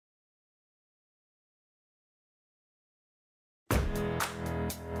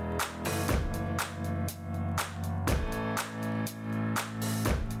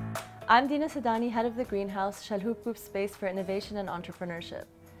I'm Dina Sadani, head of the greenhouse, Chalhoub Group Space for Innovation and Entrepreneurship.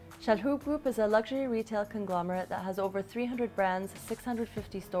 Chalhoub Group is a luxury retail conglomerate that has over 300 brands,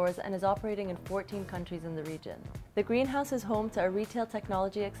 650 stores, and is operating in 14 countries in the region. The greenhouse is home to a retail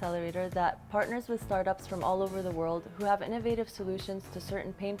technology accelerator that partners with startups from all over the world who have innovative solutions to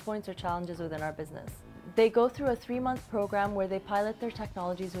certain pain points or challenges within our business. They go through a 3-month program where they pilot their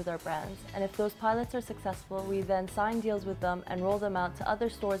technologies with our brands, and if those pilots are successful, we then sign deals with them and roll them out to other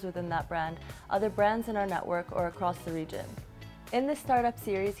stores within that brand, other brands in our network, or across the region. In this startup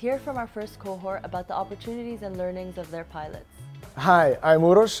series, hear from our first cohort about the opportunities and learnings of their pilots. Hi, I'm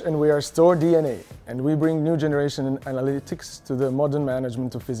Urosh and we are Store DNA, and we bring new generation analytics to the modern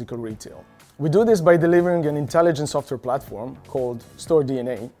management of physical retail. We do this by delivering an intelligent software platform called Store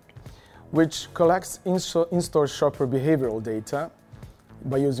DNA, which collects in-store shopper behavioral data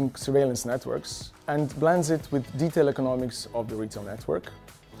by using surveillance networks and blends it with detailed economics of the retail network,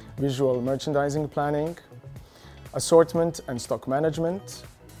 visual merchandising planning, assortment and stock management,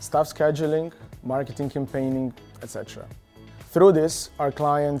 staff scheduling, marketing campaigning, etc. Through this, our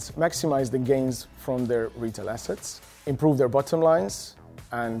clients maximize the gains from their retail assets, improve their bottom lines,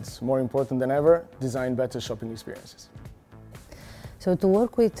 and more important than ever, design better shopping experiences. So to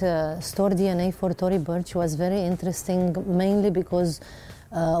work with Store DNA for Tory Burch was very interesting, mainly because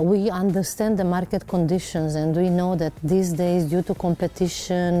we understand the market conditions, and we know that these days, due to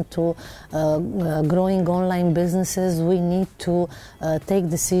competition, to growing online businesses, we need to take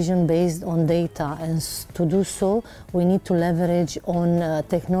decisions based on data, and to do so, we need to leverage on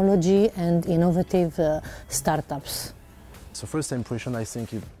technology and innovative startups. So first impression, I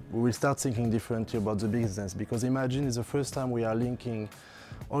think we will start thinking differently about the business, because imagine it's the first time we are linking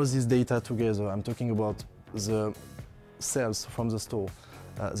all this data together. I'm talking about the sales from the store,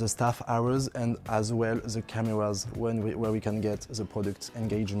 the staff hours, and as well the cameras where we can get the product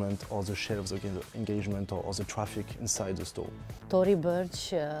engagement or the shelves engagement or the traffic inside the store. Tory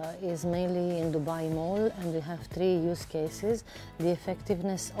Burch is mainly in Dubai Mall, and we have 3 use cases: the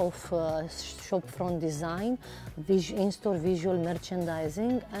effectiveness of shop front design, in-store visual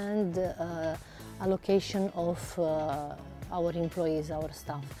merchandising, and allocation of our employees, our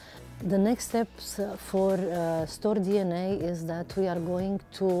staff. The next steps for Store DNA is that we are going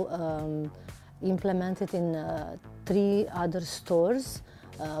to implement it in 3 other stores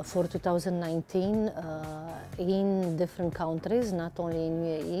for 2019 in different countries, not only in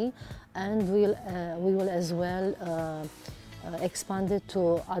UAE, and we will as well expand it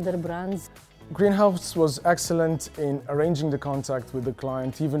to other brands. Greenhouse was excellent in arranging the contact with the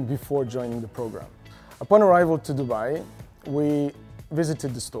client even before joining the program. Upon arrival to Dubai, we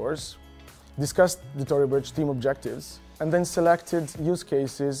visited the stores, discussed the Tory Burch team objectives, and then selected use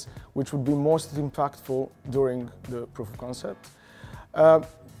cases which would be most impactful during the proof of concept,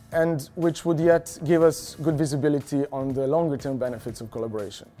 and which would yet give us good visibility on the longer-term benefits of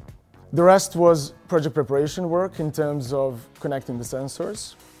collaboration. The rest was project preparation work in terms of connecting the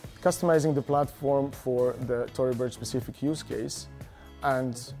sensors, customizing the platform for the Tory Burch specific use case,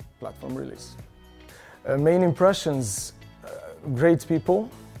 and platform release. Main impressions: great people,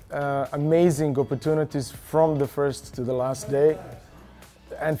 amazing opportunities from the first to the last day,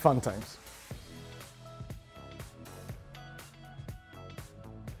 and fun times.